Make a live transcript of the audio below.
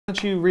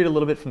don't you read a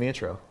little bit from the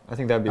intro? I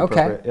think that would be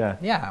appropriate. Yeah.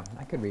 Yeah,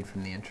 I could read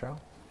from the intro.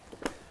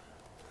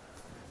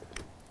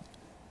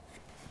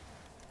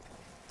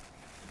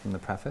 From the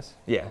preface?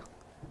 Yeah.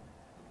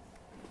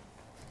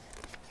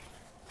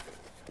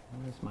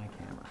 Where's my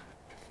camera?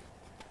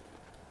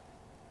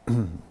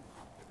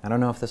 I don't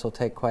know if this will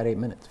take quite 8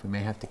 minutes. We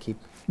may have to keep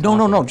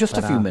No, just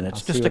a few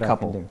minutes, just a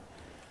couple.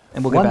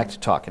 And we'll get back to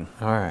talking.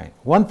 All right.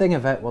 One thing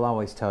Yvette will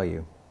always tell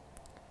you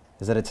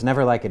is that it's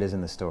never like it is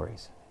in the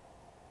stories.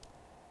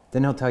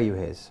 Then he'll tell you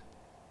his.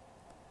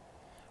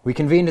 We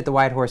convened at the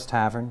White Horse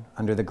Tavern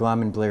under the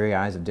glum and bleary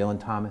eyes of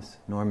Dylan Thomas,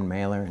 Norman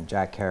Mailer, and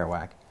Jack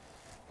Kerouac.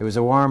 It was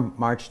a warm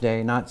March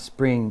day, not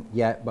spring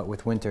yet, but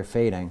with winter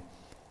fading.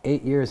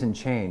 8 years and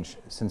change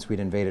since we'd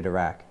invaded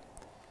Iraq.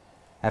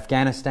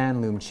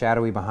 Afghanistan loomed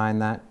shadowy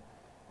behind that,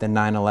 then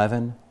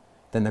 9/11,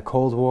 then the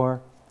Cold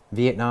War,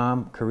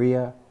 Vietnam,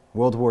 Korea,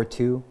 World War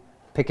II,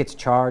 Pickett's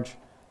Charge,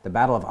 the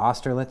Battle of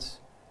Austerlitz,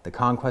 the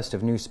conquest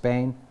of New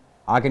Spain,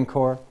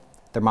 Agincourt,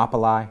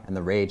 Thermopylae, and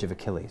the rage of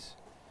Achilles.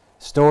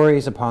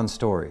 Stories upon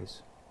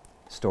stories,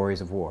 stories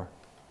of war.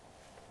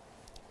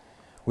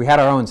 We had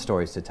our own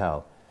stories to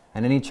tell,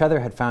 and in each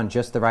other had found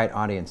just the right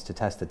audience to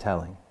test the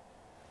telling.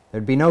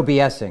 There'd be no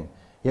BSing,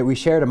 yet we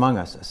shared among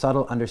us a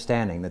subtle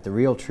understanding that the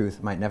real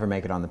truth might never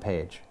make it on the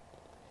page.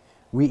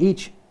 We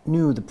each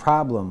knew the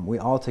problem we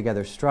all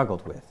together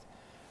struggled with,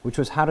 which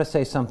was how to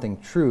say something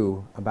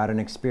true about an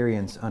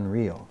experience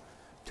unreal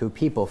to a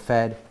people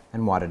fed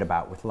and wadded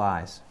about with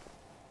lies.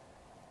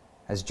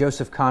 As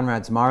Joseph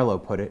Conrad's Marlowe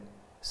put it,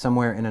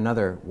 somewhere in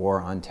another War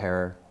on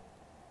Terror,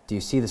 do you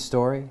see the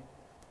story?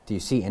 Do you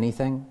see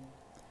anything?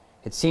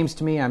 It seems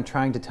to me I'm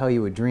trying to tell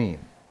you a dream,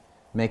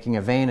 making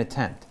a vain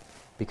attempt,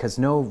 because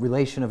no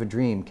relation of a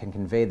dream can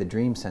convey the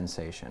dream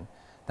sensation,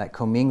 that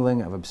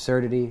commingling of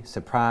absurdity,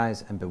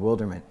 surprise, and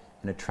bewilderment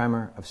in a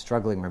tremor of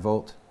struggling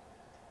revolt,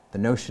 the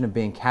notion of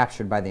being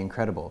captured by the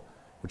incredible,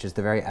 which is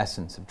the very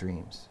essence of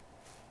dreams.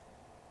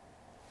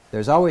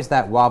 There's always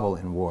that wobble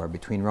in war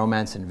between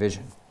romance and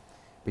vision,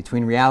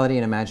 between reality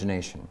and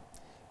imagination,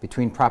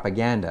 between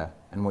propaganda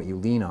and what you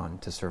lean on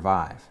to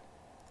survive.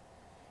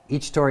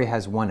 Each story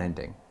has one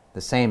ending,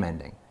 the same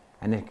ending,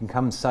 and it can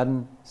come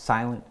sudden,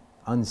 silent,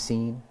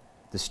 unseen.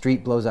 The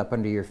street blows up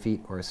under your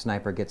feet or a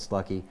sniper gets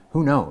lucky.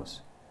 Who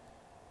knows?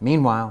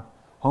 Meanwhile,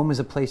 home is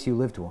a place you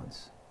lived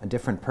once, a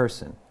different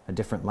person, a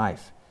different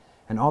life,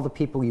 and all the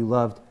people you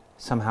loved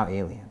somehow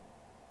alien.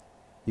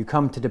 You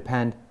come to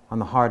depend on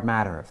the hard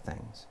matter of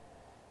things,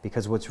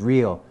 because what's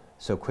real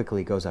so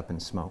quickly goes up in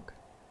smoke.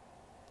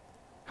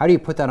 How do you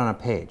put that on a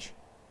page?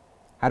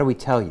 How do we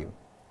tell you?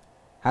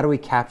 How do we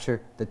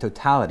capture the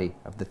totality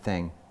of the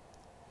thing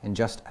in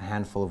just a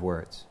handful of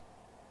words?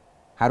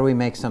 How do we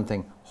make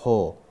something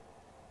whole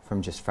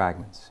from just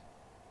fragments?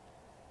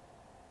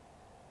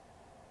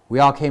 We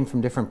all came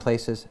from different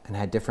places and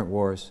had different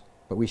wars,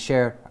 but we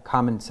share a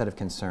common set of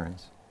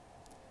concerns.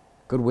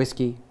 Good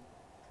whiskey,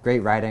 great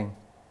writing,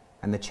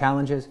 and the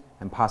challenges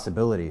and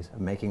possibilities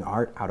of making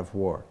art out of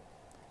war,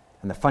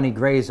 and the funny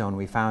gray zone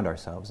we found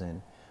ourselves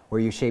in, where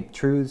you shape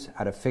truths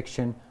out of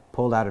fiction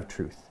pulled out of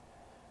truth,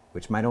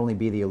 which might only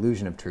be the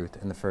illusion of truth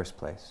in the first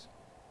place.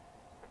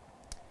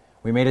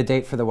 We made a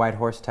date for the White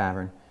Horse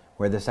Tavern,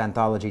 where this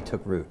anthology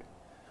took root.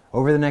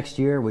 Over the next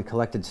year, we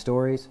collected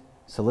stories,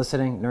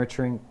 soliciting,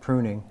 nurturing,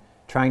 pruning,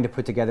 trying to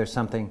put together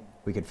something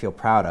we could feel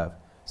proud of,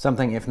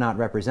 something, if not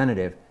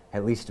representative,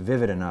 at least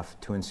vivid enough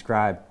to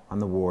inscribe on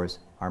the wars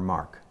our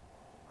mark,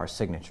 our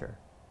signature.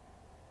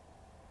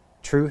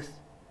 Truth,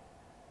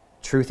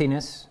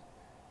 truthiness,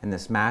 in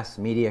this mass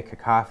media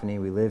cacophony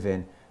we live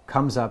in,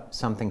 comes up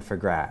something for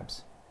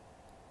grabs.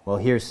 Well,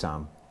 here's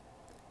some.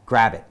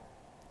 Grab it.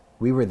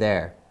 We were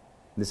there.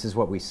 This is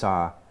what we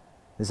saw.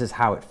 This is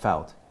how it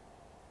felt.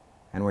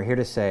 And we're here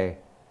to say,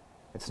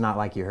 it's not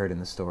like you heard in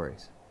the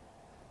stories.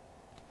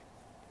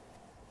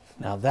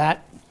 Now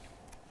that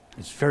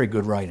is very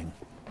good writing.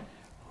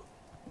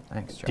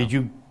 Thanks, Joe. Did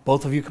you,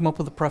 both of you, come up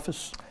with a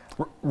preface?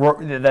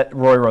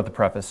 Roy wrote the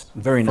preface.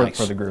 Very nice.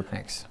 For the group.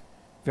 Thanks.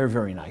 Very,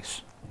 very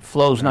nice. It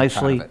flows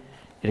nicely.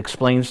 It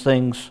explains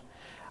things.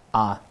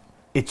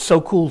 It's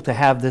so cool to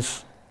have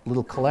this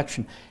little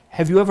collection.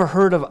 Have you ever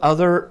heard of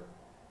other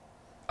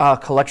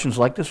collections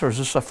like this, or is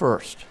this the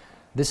first?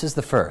 This is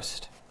the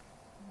first.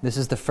 This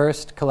is the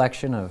first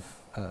collection of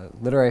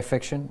literary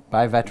fiction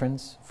by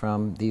veterans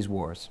from these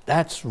wars.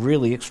 That's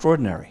really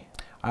extraordinary.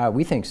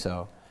 We think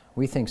so.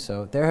 We think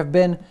so. There have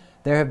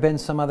been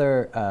some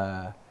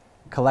other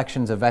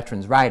collections of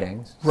veterans'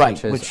 writings, right,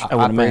 such as which I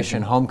would Operation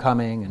imagine.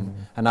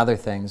 Homecoming and other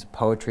things,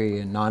 poetry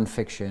and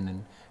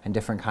nonfiction and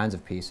different kinds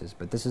of pieces.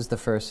 But this is the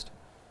first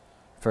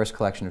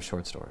collection of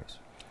short stories.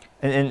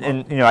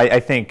 And you know, I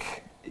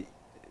think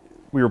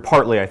we were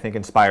partly, I think,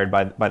 inspired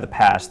by the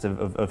past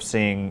of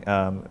seeing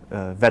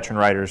veteran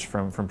writers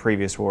from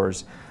previous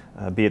wars,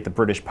 be it the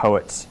British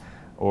poets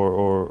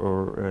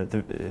or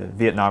the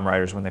Vietnam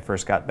writers when they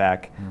first got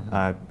back,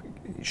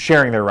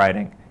 sharing their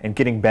writing and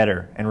getting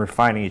better and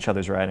refining each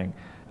other's writing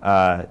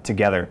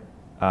together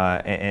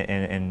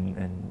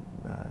and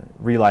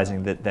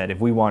realizing that if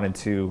we wanted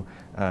to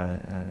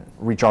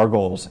reach our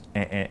goals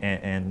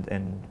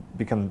and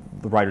become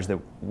the writers that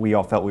we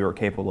all felt we were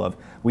capable of,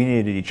 we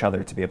needed each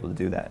other to be able to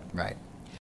do that. Right.